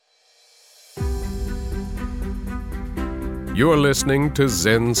You're listening to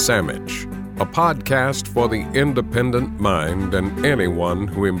Zen Sandwich, a podcast for the independent mind and anyone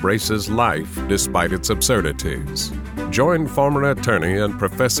who embraces life despite its absurdities. Join former attorney and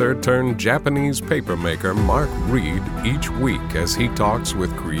professor-turned-Japanese papermaker Mark Reed each week as he talks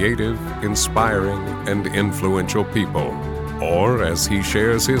with creative, inspiring, and influential people, or as he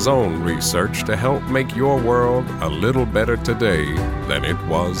shares his own research to help make your world a little better today than it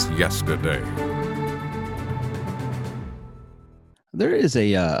was yesterday. There is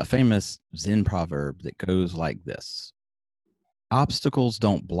a famous Zen proverb that goes like this: obstacles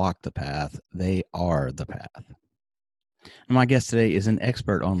don't block the path, they are the path. And my guest today is an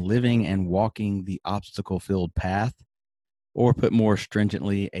expert on living and walking the obstacle-filled path, or put more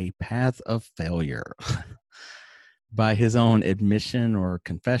stringently, a path of failure. By his own admission or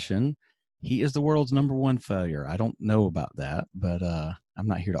confession, he is the world's #1 failure. I don't know about that, but I'm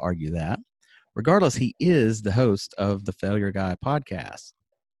not here to argue that. Regardless, he is the host of the Failure Guy podcast,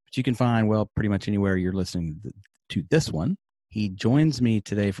 which you can find, well, pretty much anywhere you're listening to this one. He joins me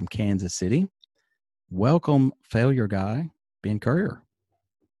today from Kansas City. Welcome, Failure Guy, Ben Courier.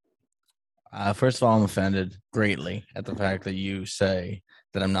 First of all, I'm offended greatly at the fact that you say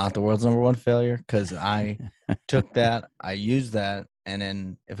that I'm not the world's #1 failure, because I took that, I used that, and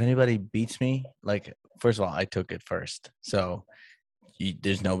then if anybody beats me, like, first of all, I took it first. So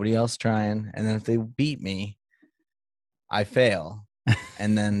there's nobody else trying. And then if they beat me, I fail.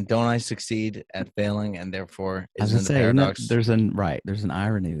 And then don't I succeed at failing? And therefore, isn't the paradox? There's an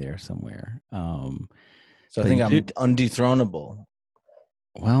irony there somewhere. So I think I'm undethronable.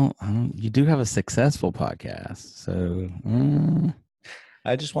 Well, you do have a successful podcast, so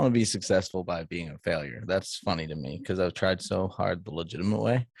I just want to be successful by being a failure. That's funny to me because I've tried so hard the legitimate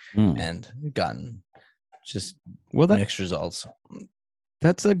way and gotten just mixed results.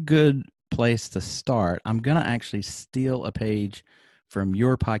 That's a good place to start. I'm going to actually steal a page from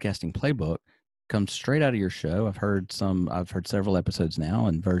your podcasting playbook. Comes straight out of your show. I've heard several episodes now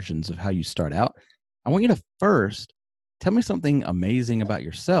and versions of how you start out. I want you to first tell me something amazing about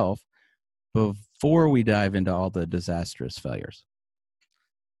yourself before we dive into all the disastrous failures.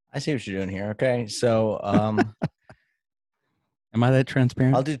 I see what you're doing here. Okay. So, am I that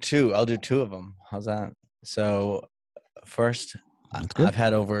transparent? I'll do two of them. How's that? So first, I've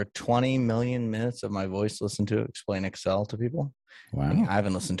had over 20 million minutes of my voice listened to explain Excel to people. Wow. I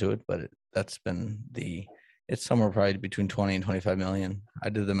haven't listened to it, but it's somewhere probably between 20 and 25 million. I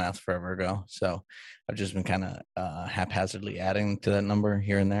did the math forever ago. So I've just been kind of haphazardly adding to that number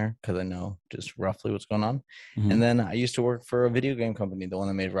here and there because I know just roughly what's going on. Mm-hmm. And then I used to work for a video game company, the one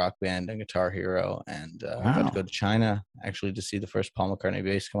that made Rock Band and Guitar Hero. And I got to go to China actually to see the first Paul McCartney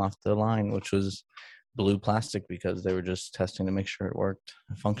bass come off the line, which was blue plastic because they were just testing to make sure it worked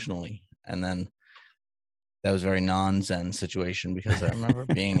functionally. And then that was a very non-Zen situation because I remember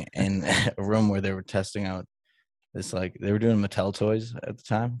being in a room where they were testing out this, like, they were doing Mattel toys at the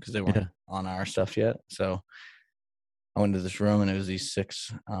time because they weren't on our stuff yet. So I went to this room and it was these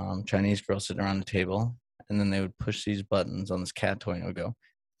 6 Chinese girls sitting around the table, and then they would push these buttons on this cat toy and it would go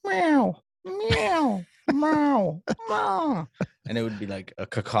meow, meow, meow, meow. And it would be like a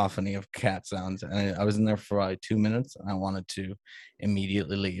cacophony of cat sounds. And I was in there for like 2 minutes and I wanted to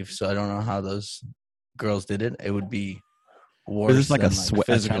immediately leave. So I don't know how those girls did it. It would be worse. Was this like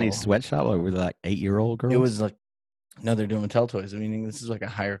a Chinese sweatshop, or were they like 8-year-old girls? It was like, no, they're doing Mattel toys. I mean, this is like a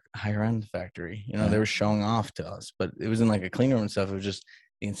higher end factory. You know, They were showing off to us, but it was in like a clean room and stuff. It was just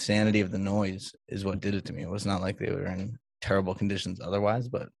the insanity of the noise is what did it to me. It was not like they were in terrible conditions otherwise,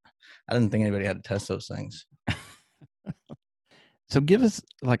 but I didn't think anybody had to test those things. So give us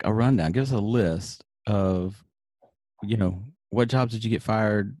like a rundown. Give us a list of, what jobs did you get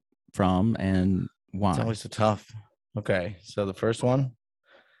fired from and why? It's always so tough. Okay, so the first one,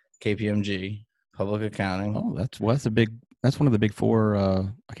 KPMG, public accounting. Oh, that's one of the big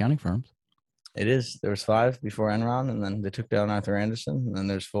 4 accounting firms. It is. There was 5 before Enron, and then they took down Arthur Andersen, and then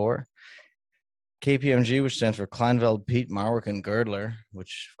there's 4. KPMG, which stands for Kleinveld, Peet, Marwick, and Girdler,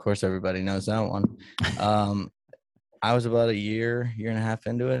 which of course everybody knows that one. I was about a year and a half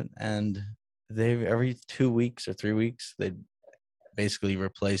into it, and every 2 weeks or 3 weeks, they'd basically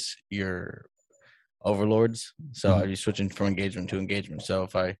replace your overlords. So I'd be switching from engagement to engagement. So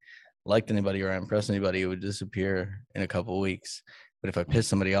if I liked anybody or I impressed anybody, it would disappear in a couple of weeks. But if I pissed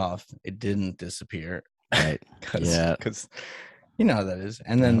somebody off, it didn't disappear. Right. Because you know how that is.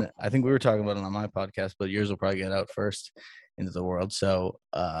 And then I think we were talking about it on my podcast, but yours will probably get out first into the world. So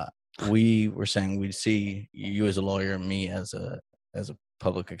we were saying we'd see you as a lawyer and me as a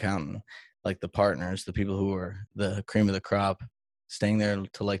public accountant, like the partners, the people who were the cream of the crop, staying there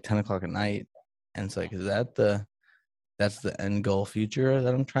till like 10 o'clock at night. And it's like, is that that's the end goal future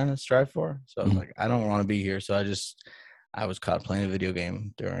that I'm trying to strive for. So I was Mhm. like, I don't want to be here. So I was caught playing a video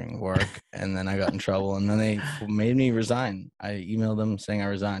game during work, and then I got in trouble, and then they made me resign. I emailed them saying I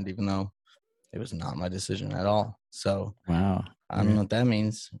resigned, even though it was not my decision at all. So Wow. I don't know what that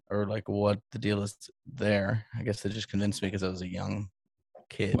means, or like what the deal is there. I guess they just convinced me because I was a young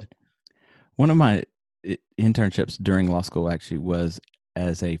kid. One of my internships during law school actually was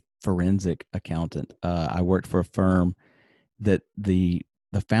as a forensic accountant. I worked for a firm that the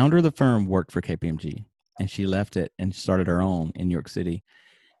founder of the firm worked for KPMG, and she left it and started her own in New York City.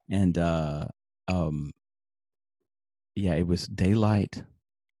 And yeah, it was Daylight,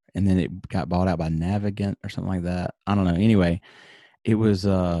 and then it got bought out by Navigant or something like that. I don't know. Anyway, it was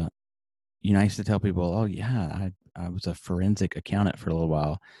I used to tell people, oh yeah, I was a forensic accountant for a little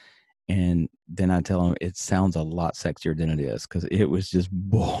while. And then I tell them it sounds a lot sexier than it is, because it was just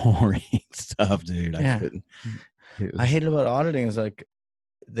boring stuff, dude. I Yeah. couldn't. I hate it about auditing is like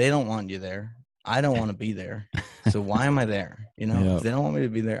they don't want you there. I don't want to be there. So why am I there? You know, Yeah. if they don't want me to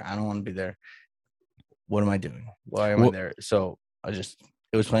be there, I don't want to be there. What am I doing? Why am I there? So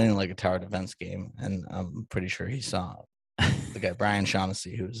it was playing like a tower defense game, and I'm pretty sure he saw the guy Brian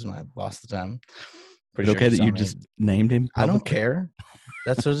Shaughnessy, who was my boss at the time. Pretty okay he that saw you me. just named him? I don't publicly? care.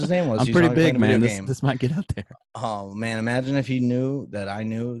 That's what his name was. I'm He pretty saw me playing big, a video man. game. This might get out there. Oh man, imagine if he knew that I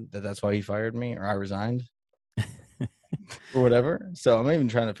knew that that's why he fired me or I resigned or whatever. So I'm even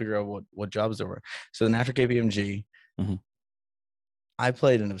trying to figure out what jobs there were. So then after KPMG, Mhm. I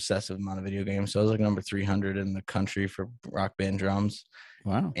played an obsessive amount of video games. So I was like number 300 in the country for Rock Band drums.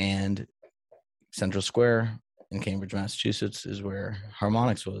 Wow. And Central Square in Cambridge, Massachusetts is where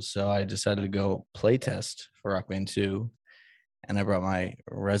Harmonix was. So I decided to go play test for Rock Band 2. And I brought my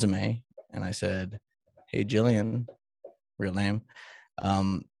resume and I said, hey, Jillian, real name,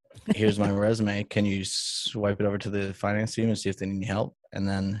 here's my resume. Can you swipe it over to the finance team and see if they need any help? And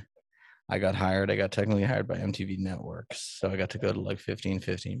then I got hired. I got technically hired by MTV Networks. So I got to go to like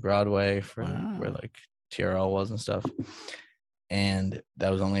 1515 Broadway for where like TRL was and stuff. And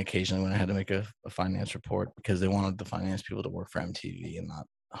that was only occasionally when I had to make a finance report because they wanted the finance people to work for MTV and not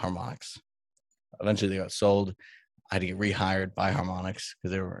Harmonix. Eventually they got sold. I had to get rehired by Harmonix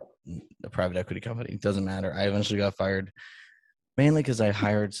because they were a private equity company. It doesn't matter. I eventually got fired mainly because I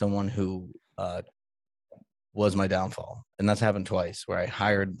hired someone who was my downfall. And that's happened twice where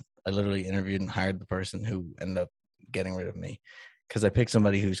I literally interviewed and hired the person who ended up getting rid of me because I picked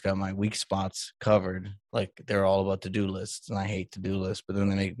somebody who's got my weak spots covered. Like they're all about to-do lists and I hate to-do lists, but then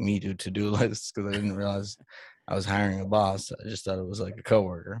they make me do to-do lists because I didn't realize I was hiring a boss. I just thought it was like a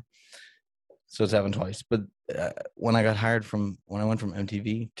coworker. So it's happened twice. But when I went from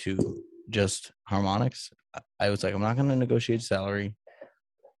MTV to just Harmonix, I was like, I'm not going to negotiate salary.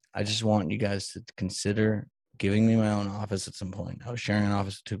 I just want you guys to consider giving me my own office at some point. I was sharing an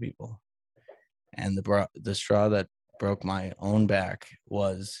office with two people. And the straw that broke my own back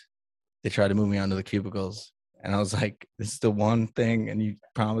was they tried to move me onto the cubicles. And I was like, this is the one thing. And you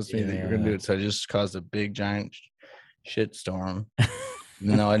promised me that you're going to do it. So I just caused a big, giant shit storm.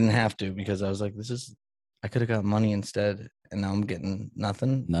 Even though I didn't have to, because I was like, I could have got money instead, and now I'm getting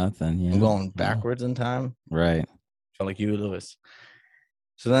nothing. Nothing. Yeah. I'm going backwards in time. Right. Felt like Huey Lewis.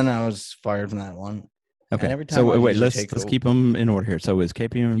 So then I was fired from that one. Okay. And every time so wait, let's keep them in order here. So it's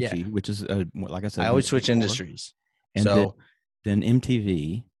KPMG, which is like I said, I always switch industries. And so then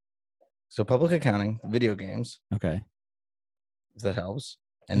MTV. So public accounting, video games. Okay. If that helps.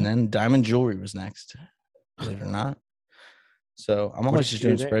 And then Diamond Jewelry was next. Believe it or not. So I'm always just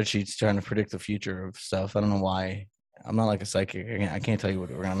doing spreadsheets trying to predict the future of stuff. I don't know why. I'm not like a psychic. I can't tell you what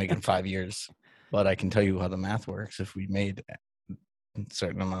we're going to make in 5 years, but I can tell you how the math works if we made a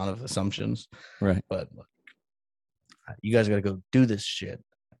certain amount of assumptions. Right. But you guys got to go do this shit.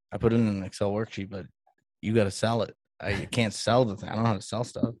 I put it in an Excel worksheet, but you got to sell it. I can't sell the thing. I don't know how to sell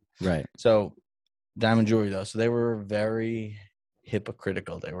stuff. Right. So Diamond Jewelry, though. So they were very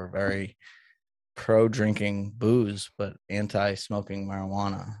hypocritical. They were very pro drinking booze but anti smoking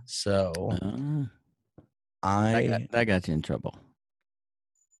marijuana. So that got you in trouble.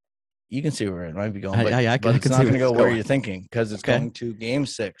 You can see where it might be going, but, but it's not going to go where you're thinking because it's going to Game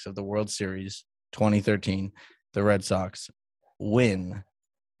 6 of the World Series 2013. The Red Sox win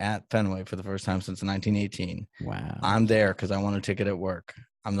at Fenway for the first time since 1918. Wow. I'm there because I won a ticket at work.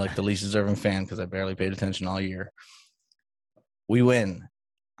 I'm like the least deserving fan because I barely paid attention all year. We win.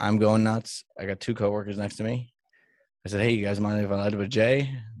 I'm going nuts. I got two coworkers next to me. I said, hey, you guys mind if I light up a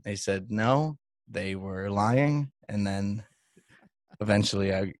J? They said no. They were lying. And then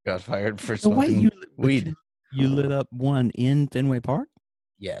eventually I got fired for smoking weed. You lit up one in Fenway Park?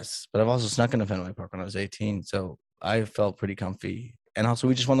 Yes. But I've also snuck into Fenway Park when I was 18. So I felt pretty comfy. And also,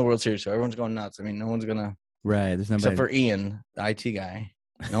 we just won the World Series, so everyone's going nuts. I mean, no one's gonna, Right. There's nobody. except for Ian, the IT guy.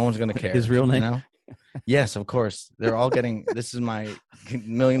 No one's gonna care. His real name? You know? Yes, of course. They're all getting. This is my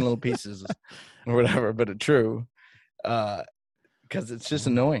million little pieces or whatever, but it's true. Because it's just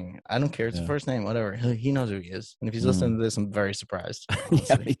annoying. I don't care. It's the first name, whatever. He knows who he is. And if he's listening to this, I'm very surprised.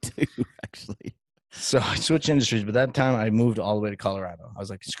 Yeah, me too, actually. So I switched industries, but that time I moved all the way to Colorado. I was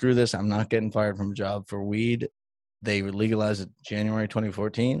like, screw this. I'm not getting fired from a job for weed. They legalized it January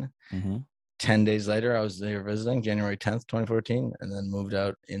 2014. 10 days later, I was there visiting, January 10th, 2014, and then moved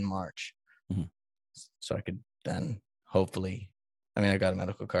out in March. So I could then hopefully, I mean, I got a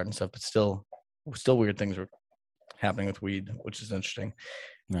medical card and stuff, but still weird things were happening with weed, which is interesting.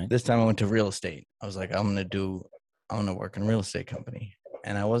 Right. This time I went to real estate. I was like, I'm gonna work in a real estate company.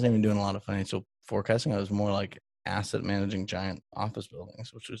 And I wasn't even doing a lot of financial forecasting. I was more like asset managing giant office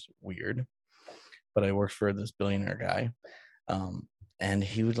buildings, which was weird. But I worked for this billionaire guy. And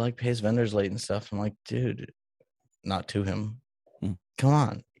he would like pay his vendors late and stuff. I'm like, dude, not to him. Come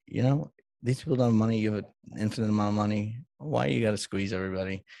on. You know, these people don't have money. You have an infinite amount of money. Why you got to squeeze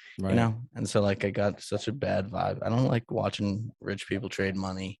everybody? Right. You know? And so like I got such a bad vibe. I don't like watching rich people trade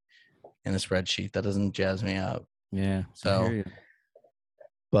money in a spreadsheet. That doesn't jazz me up. Yeah. So,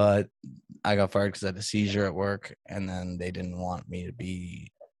 but I got fired because I had a seizure at work, and then they didn't want me to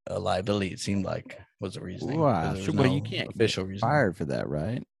be a liability. It seemed like was the reasoning. Wow. There was Well, no you can't official get reason. fired for that,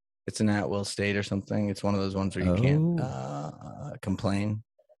 right? It's an at-will state or something. It's one of those ones where you can't complain.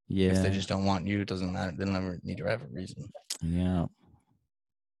 Yeah. If they just don't want you, it doesn't matter. They don't ever need to have a reason. Yeah.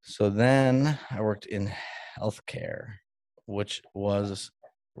 So then I worked in healthcare, which was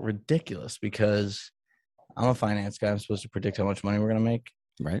ridiculous because I'm a finance guy. I'm supposed to predict how much money we're going to make.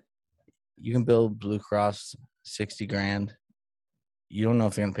 Right. You can bill Blue Cross $60,000. You don't know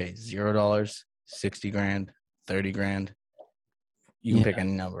if they're going to pay $0, $60,000, $30,000. You can pick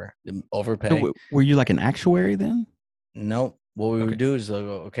any number. Overpay. So, were you like an actuary then? Nope. What we would do is go,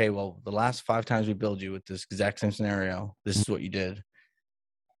 okay, well, the last 5 times we billed you with this exact same scenario, this is what you did.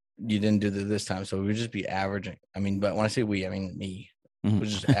 You didn't do this time. So we would just be averaging. I mean, but when I say we, I mean me. We're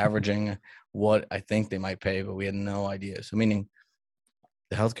just averaging what I think they might pay, but we had no idea. So meaning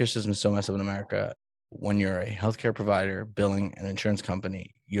the healthcare system is so messed up in America. When you're a healthcare provider billing an insurance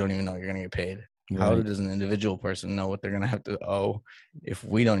company, you don't even know you're going to get paid. Right. How does an individual person know what they're going to have to owe if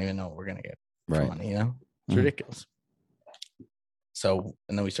we don't even know what we're going to get for money, you know? It's ridiculous. So,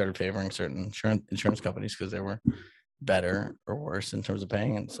 and then we started favoring certain insurance companies because they were better or worse in terms of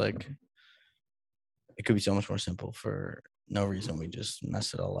paying. And it's like, it could be so much more simple for no reason. We just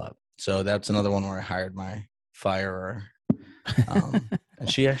messed it all up. So that's another one where I hired my firer. And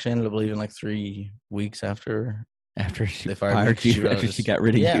she actually ended up leaving like 3 weeks after she fired you, after she got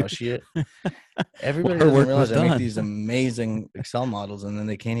rid of you. Yeah, everybody doesn't realize I make these amazing Excel models and then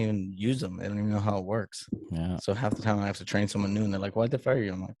they can't even use them. They don't even know how it works. Yeah. So half the time I have to train someone new and they're like, why'd they fire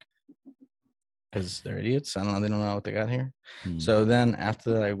you? I'm like, because they're idiots. I don't know. They don't know what they got here. So then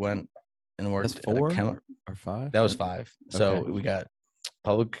after that, I went and worked. That's 4 or 5? That was 5. So we got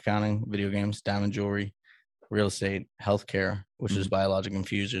public accounting, video games, diamond jewelry, real estate, healthcare, which is biologic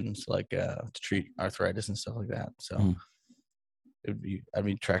infusions, like to treat arthritis and stuff like that. So I'd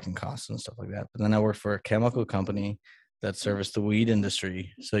be tracking costs and stuff like that. But then I worked for a chemical company that serviced the weed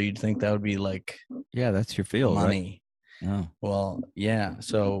industry. So you'd think that would be like, that's your field, money. Right? Oh. Well, yeah.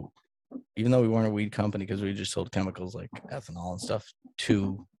 So even though we weren't a weed company because we just sold chemicals like ethanol and stuff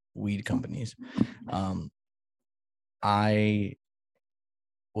to weed companies, I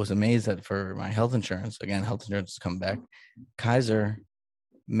was amazed that for my health insurance has come back. Kaiser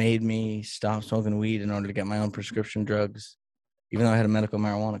made me stop smoking weed in order to get my own prescription drugs, even though I had a medical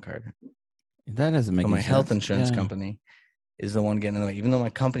marijuana card. That doesn't make sense. My health insurance company company is the one getting in the way, even though my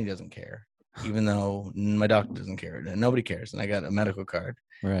company doesn't care, even though my doctor doesn't care, and nobody cares. And I got a medical card.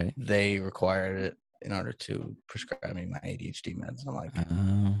 Right. They required it in order to prescribe me my ADHD meds. I'm like,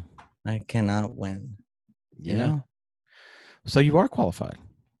 I cannot win. Yeah. You know? So you are qualified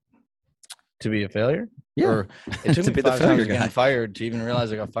to be a failure? Yeah. Or it took me 5 times getting fired to even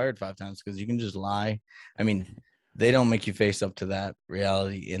realize I got fired 5 times because you can just lie. I mean, they don't make you face up to that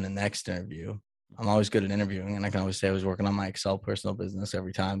reality in the next interview. I'm always good at interviewing, and I can always say I was working on my Excel personal business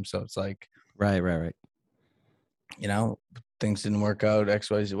every time. So it's like, right. You know, things didn't work out,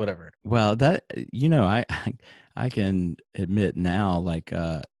 X, Y, Z, whatever. Well, that, you know, I can admit now, like,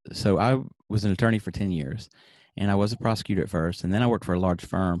 so I was an attorney for 10 years, and I was a prosecutor at first, and then I worked for a large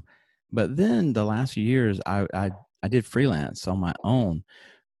firm. But then the last few years, I did freelance on my own.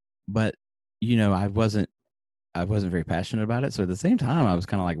 But, you know, I wasn't I wasn't very passionate about it. So at the same time, I was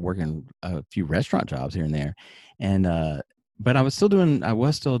kind of like working a few restaurant jobs here and there, and but I was still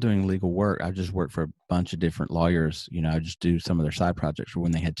doing legal work. I just worked for a bunch of different lawyers. I just do some of their side projects for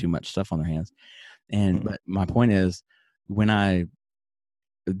when they had too much stuff on their hands. And but my point is, then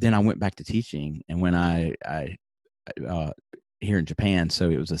I went back to teaching, and when I here in Japan, so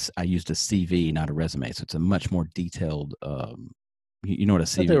I used a CV, not a resume, so it's a much more detailed. You know what a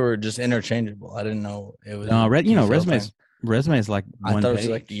CV? They were just interchangeable. I didn't know it was. No, resume is like I one thought it page.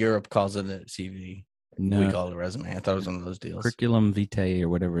 was like Europe calls it a CV. No, we call it a resume. I thought it was one of those deals. Curriculum vitae or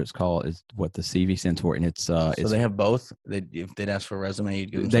whatever it's called is what the CV stands for, and it's so they have both. If they'd ask for a resume,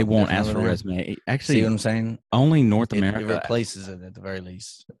 you'd give them. They won't ask for a resume. Actually, see what I'm saying? Only North America it replaces it at the very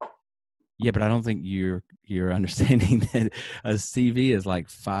least. Yeah, but I don't think you're understanding that a CV is like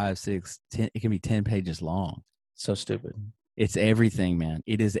 5, 6, 10. It can be 10 pages long. So stupid. It's everything, man.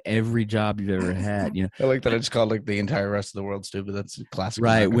 It is every job you've ever had. I like that. I just called like the entire rest of the world stupid. That's a classic.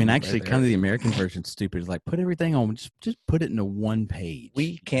 Right. When actually kind of the American version stupid is like put everything on. Just put it into one page.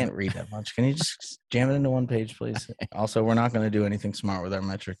 We can't read that much. Can you just jam it into one page, please? Also, we're not going to do anything smart with our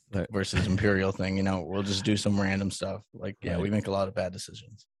metric versus imperial thing. We'll just do some random stuff. Like, we make a lot of bad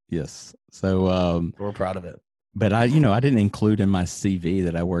decisions. Yes. So we're proud of it. But I didn't include in my CV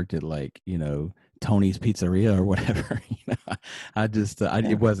that I worked at Tony's Pizzeria or whatever.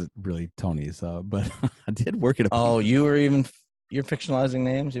 It wasn't really Tony's, but I did work at a. Oh, you're fictionalizing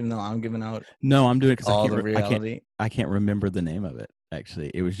names, even though I'm giving out. No, I'm doing it because all the reality. I can't remember the name of it.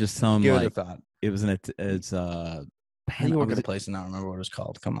 Actually, it was just some Give it a thought. It was How do you work at a place and not remember what it was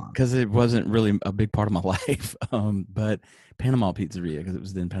called? Come on. Because it wasn't really a big part of my life. But Panama Pizzeria, because it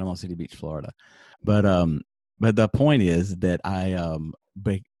was in Panama City Beach, Florida. But the point is that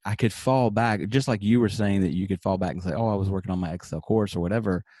I could fall back, just like you were saying that you could fall back and say, oh, I was working on my Excel course or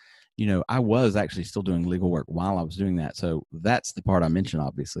whatever. I was actually still doing legal work while I was doing that. So that's the part I mentioned,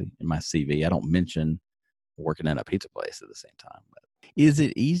 obviously, in my CV. I don't mention working at a pizza place at the same time. But is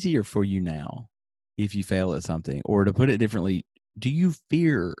it easier for you now if you fail at something? Or to put it differently, do you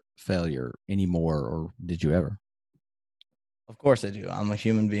fear failure anymore, or did you ever? Of course I do. I'm a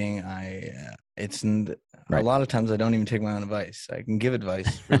human being. A lot of times I don't even take my own advice. I can give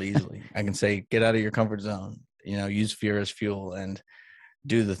advice really easily. I can say, get out of your comfort zone, use fear as fuel and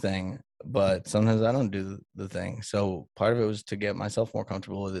do the thing. But sometimes I don't do the thing. So part of it was to get myself more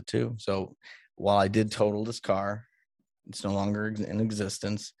comfortable with it too. So while I did total this car, it's no longer in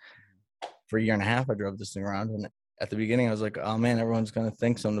existence. For a year and a half, I drove this thing around. And at the beginning, I was like, oh man, everyone's going to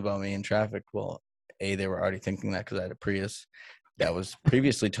think something about me in traffic. Well, they were already thinking that because I had a Prius that was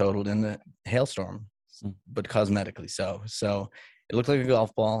previously totaled in the hailstorm, but cosmetically so. So it looked like a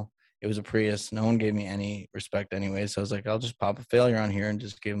golf ball. It was a Prius. No one gave me any respect anyway. So I was like, I'll just pop a failure on here and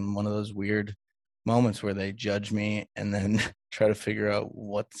just give them one of those weird moments where they judge me and then try to figure out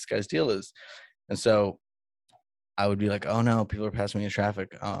what this guy's deal is. And so I would be like, oh no, people are passing me in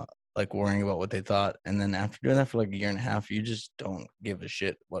traffic, like worrying about what they thought. And then after doing that for like a year and a half, you just don't give a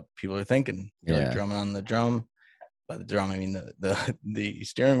shit what people are thinking. You're like drumming on the drum. By the drum, I mean the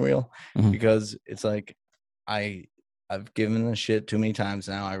steering wheel, because it's like I've given the shit too many times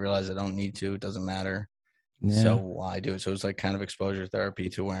now. I realize I don't need to. It doesn't matter. Yeah. So why do it? So it's like kind of exposure therapy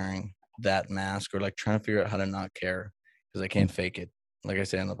to wearing that mask, or like trying to figure out how to not care, because I can't fake it. Like I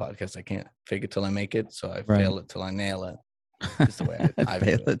say on the podcast, I can't fake it till I make it. So I fail it till I nail it. That's the way I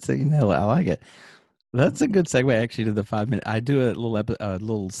fail it till you nail it. I like it. That's a good segue actually to the 5 minute. I do a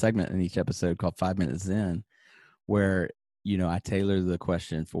little segment in each episode called 5 Minutes Zen, where I tailor the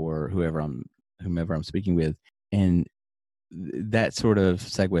question for whomever I'm speaking with, and that sort of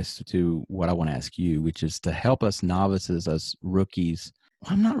segues to what I want to ask you, which is to help us novices, us rookies.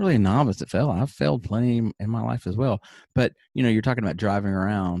 Well, I'm not really a novice at failing. I've failed plenty in my life as well. But you're talking about driving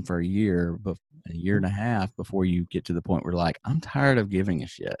around for a year and a half before you get to the point where like, I'm tired of giving a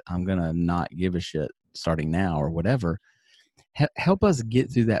shit. I'm gonna not give a shit starting now or whatever. Help us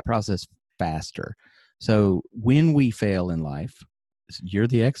get through that process faster. So when we fail in life, you're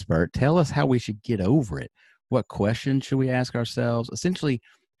the expert. Tell us how we should get over it. What questions should we ask ourselves? Essentially,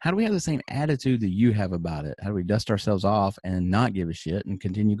 how do we have the same attitude that you have about it? How do we dust ourselves off and not give a shit and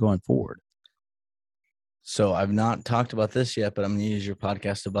continue going forward? So I've not talked about this yet, but I'm going to use your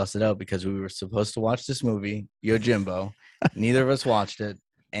podcast to bust it out, because we were supposed to watch this movie, Yojimbo. Neither of us watched it.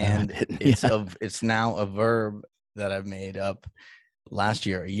 And it's now a verb that I've made up a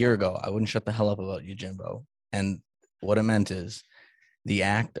year ago. I wouldn't shut the hell up about Yojimbo. And what it meant is the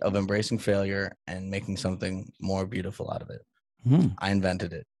act of embracing failure and making something more beautiful out of it. I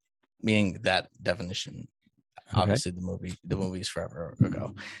invented it, meaning that definition. Okay. Obviously, the movie's forever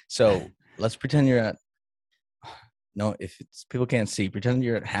ago. So let's pretend you're at no, if it's people can't see, pretend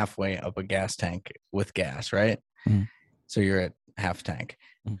you're at halfway up a gas tank with gas, right? Mhm. So you're at half tank,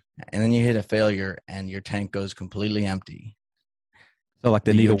 Mhm. and then you hit a failure, and your tank goes completely empty. So like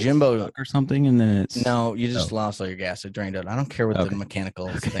the The needle was Yojimbo- stuck or something, and then it's No, you just Oh. lost all your gas. It drained out. I don't care what the Okay. mechanical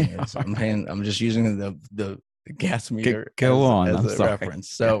Okay, thing is. all I'm just using the gas meter go on. as I'm a sorry. reference.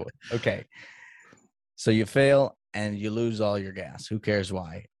 So okay, so you fail and you lose all your gas. Who cares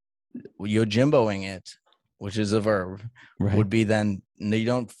why? Yojimboing it, which is a verb, Right. would be then you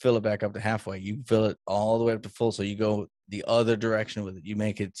don't fill it back up to halfway. You fill it all the way up to full. So you go the other direction with it. You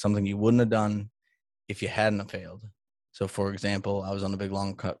make it something you wouldn't have done if you hadn't have failed. So, for example, I was on a big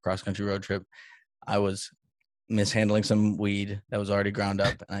long cross country road trip. I was mishandling some weed that was already ground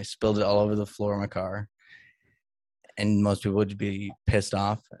up, and I spilled it all over the floor of my car. And most people would be pissed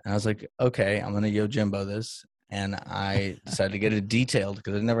off. And I was like, okay, I'm gonna Yojimbo this. And I decided to get it detailed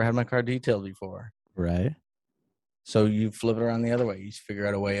because I'd never had my car detailed before. Right. So you flip it around the other way. You figure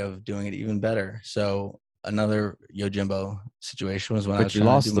out a way of doing it even better. So another Yojimbo situation was when I But was you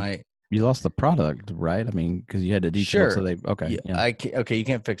trying lost to do my You lost the product, right? I mean, because you had to detail. Sure. So they okay. Yeah. Okay, you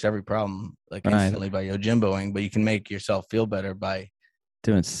can't fix every problem like Right. instantly by Yojimboing, but you can make yourself feel better by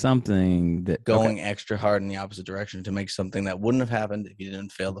Doing something that going extra hard in the opposite direction to make something that wouldn't have happened if you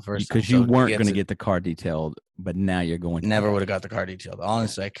didn't fail the first time. because you weren't going to get the car detailed, but now you're going to. Never would have got the car detailed.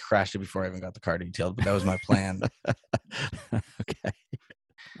 Honestly, I crashed it before I even got the car detailed, but that was my plan. Okay.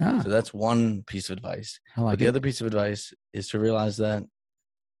 Ah, So that's one piece of advice. I But like the it. other piece of advice is to realize that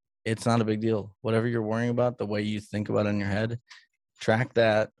it's not a big deal. Whatever you're worrying about, the way you think about it in your head, track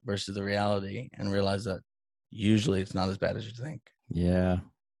that versus the reality and realize that usually it's not as bad as you think. Yeah.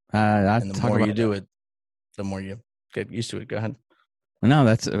 I And the talk more about you do it, the more you get used to it. Go ahead. No,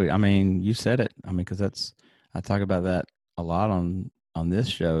 I mean, you said it. I mean, because I talk about that a lot on this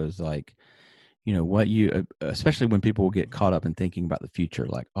show is like, what you, especially when people will get caught up in thinking about the future,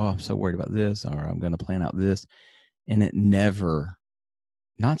 like, oh, I'm so worried about this, or I'm going to plan out this. And it never,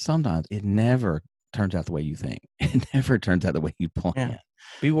 not sometimes, it never turns out the way you think. It never turns out the way you plan. Yeah.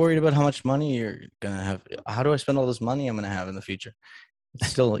 Be worried about how much money you're going to have. How do I spend all this money I'm going to have in the future? It's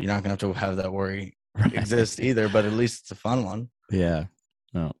still, you're not going to have that worry Right. exist either, but at least it's a fun one. Yeah.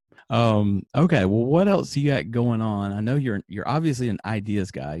 No. Okay. Well, what else you got going on? I know you're obviously an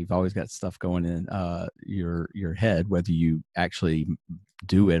ideas guy. You've always got stuff going in your head, whether you actually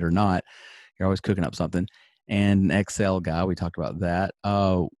do it or not. You're always cooking up something. And an Excel guy. We talked about that.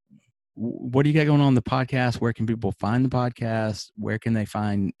 What do you got going on the podcast? Where can people find the podcast? Where can they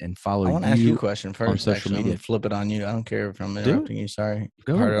find and follow you? I want to ask you a question first. social Actually, I'm media. gonna flip it on you. I don't care if I'm interrupting you. Sorry.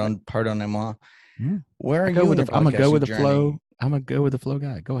 Go ahead. Pardon-moi. Yeah. Where are I'm you in gonna your podcasting go with the journey? flow. I'm gonna go with the flow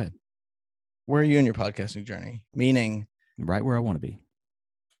guy. Go ahead. Where are you in your podcasting journey? Meaning, Right where I want to be.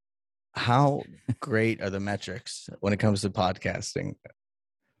 how great are the metrics when it comes to podcasting?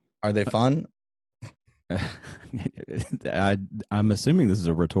 Are they fun? I'm assuming this is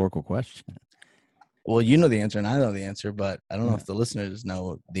a rhetorical question. Well, you know the answer and I know the answer, but I don't know if the listeners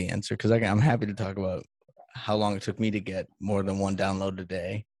know the answer because I'm happy to talk about how long it took me to get more than one download a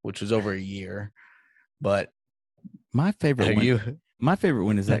day, which was over a year. But My favorite are my favorite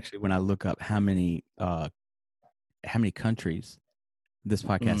one is actually when I look up how many countries this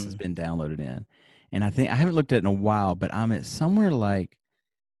podcast has been downloaded in. And I think I haven't looked at it in a while, but I'm at somewhere like,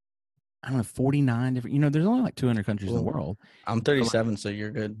 I don't know, 49 different, there's only like 200 countries in the world. I'm 37, so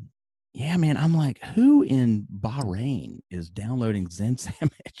you're good. Yeah, man. I'm like, who in Bahrain is downloading Zen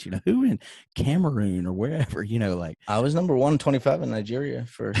Sandwich? Who in Cameroon or wherever, like. I was number 125 in Nigeria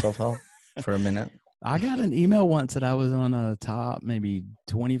for self-help for a minute. I got an email once that I was on a top maybe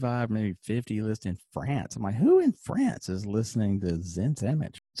 25, maybe 50 list in France. I'm like, who in France is listening to Zen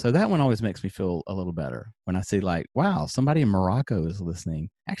Sandwich? So that one always makes me feel a little better when I see like, wow, somebody in Morocco is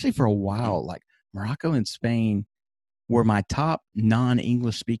listening. Actually, for a while, like Morocco and Spain were my top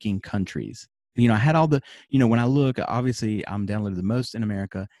non-English speaking countries. I had all the, when I look, obviously I'm downloaded the most in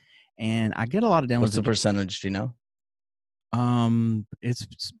America and I get a lot of downloads. What's the percentage? Do you know? It's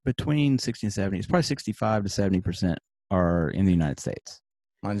between 60 and 70. It's probably 65 to 70% are in the United States.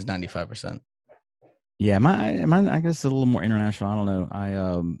 Mine's 95%. Yeah, mine I guess it's a little more international. I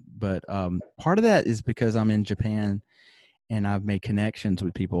don't know. But part of that is because I'm in Japan and I've made connections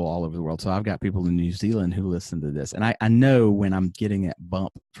with people all over the world. So I've got people in New Zealand who listen to this. And I know when I'm getting that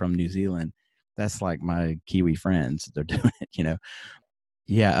bump from New Zealand, that's like my Kiwi friends. They're doing it,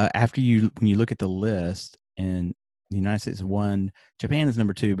 Yeah, when you look at the list, and the United States is 1, Japan is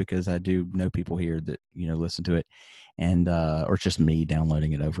number 2 because I do know people here that, listen to it, and or it's just me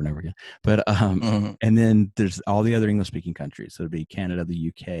downloading it over and over again. But and then there's all the other English speaking countries. So it'd be Canada, the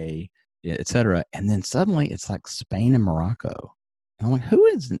UK, etc. And then suddenly it's like Spain and Morocco. And I'm like,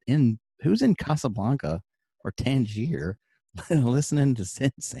 who's in Casablanca or Tangier listening to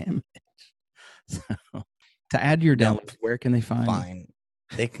Zen Sandwich? So, to add your No, downloads, where can they find you? Fine.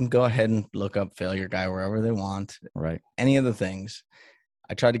 They can go ahead and look up Failure Guy wherever they want. Right. Any of the things.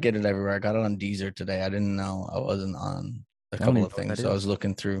 I tried to get it everywhere. I got it on Deezer today. I didn't know I wasn't on a I don't couple even of know what things. that So I is. was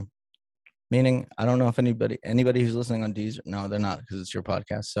looking through. Meaning, I don't know if anybody who's listening on Deezer. No, they're not because it's your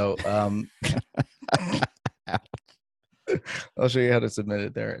podcast. So I'll show you how to submit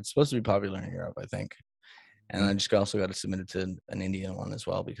it there. It's supposed to be popular in Europe, I think. And I just also got to submit it to an Indian one as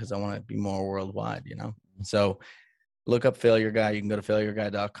well because I want to be more worldwide, you know? So look up Failure Guy. You can go to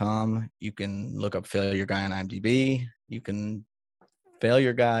failureguy.com. You can look up Failure Guy on IMDb. You can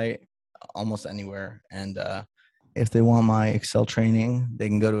Failure Guy almost anywhere. And if they want my Excel training, they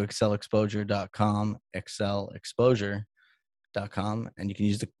can go to excelexposure.com, excelexposure.com, and you can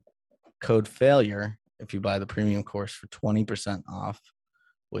use the code FAILURE if you buy the premium course for 20% off,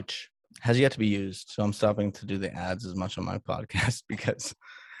 which has yet to be used. So I'm stopping to do the ads as much on my podcast because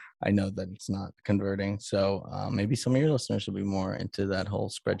I know that it's not converting. So maybe some of your listeners will be more into that whole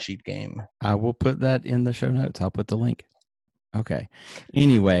spreadsheet game. I will put that in the show notes. I'll put the link. Okay.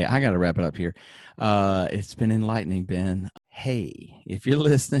 Anyway, I got to wrap it up here. It's been enlightening, Ben. Hey, if you're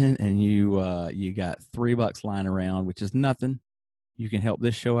listening and you got $3 lying around, which is nothing, you can help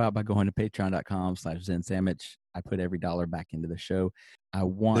this show out by going to patreon.com/ZenSandwich. I put every dollar back into the show. I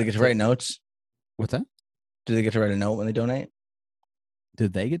want. Do they get to write notes? What's that? Do they get to write a note when they donate?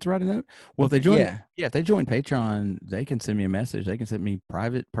 Did they get to write a note? Well, if they join, Yeah. If they join Patreon, they can send me a message. They can send me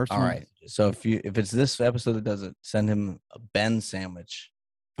private, personal. All right. So if it's this episode that does it, send him a Ben sandwich.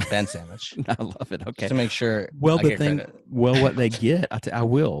 Ben sandwich. I love it. Okay. Just to make sure. Well, I the get thing, credit. what they get, I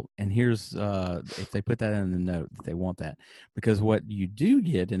will. And here's if they put that in the note, that they want that, because what you do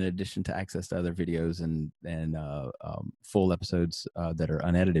get, in addition to access to other videos and full episodes that are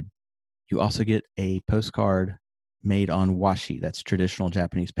unedited, you also get a postcard made on washi. That's traditional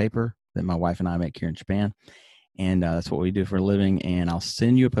Japanese paper that my wife and I make here in Japan, and that's what we do for a living. And I'll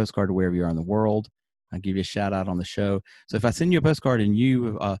send you a postcard to wherever you are in the world. I'll give you a shout out on the show. So if I send you a postcard and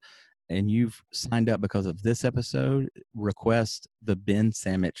you've signed up because of this episode, request the Ben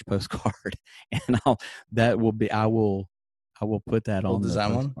Sandwich postcard, and I will put that on the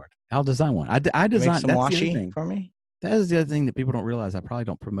design postcard. one? I'll design one. I design Make some that's the other washi thing. for me. That is the other thing that people don't realize. I probably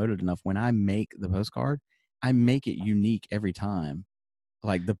don't promote it enough. When I make the postcard, I make it unique every time.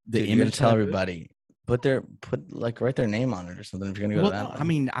 Like the Dude, you image. gotta tell everybody. Write their name on it or something if you're gonna go to that. I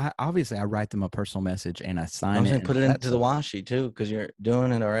mean, I write them a personal message and I sign I'm it. saying and put it all that into the stuff. washi too, because you're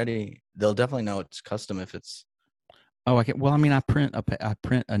doing it already. They'll definitely know it's custom if it's. Oh, I can. Well, I mean, I print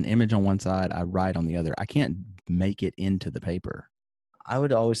an image on one side, I write on the other. I can't make it into the paper. I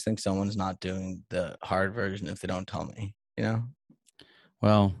would always think someone's not doing the hard version if they don't tell me. You know.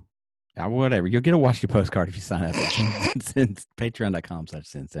 Well, whatever. You'll get a washi postcard if you sign up. It's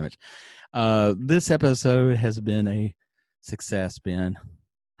patreon.com/ZenSandwich. This episode has been a success, Ben,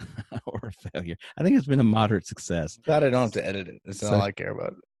 or a failure. I think it's been a moderate success. Glad I don't have to edit it. That's all I care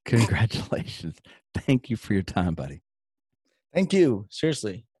about. Congratulations. Thank you for your time, buddy. Thank you.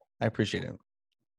 Seriously, I appreciate it.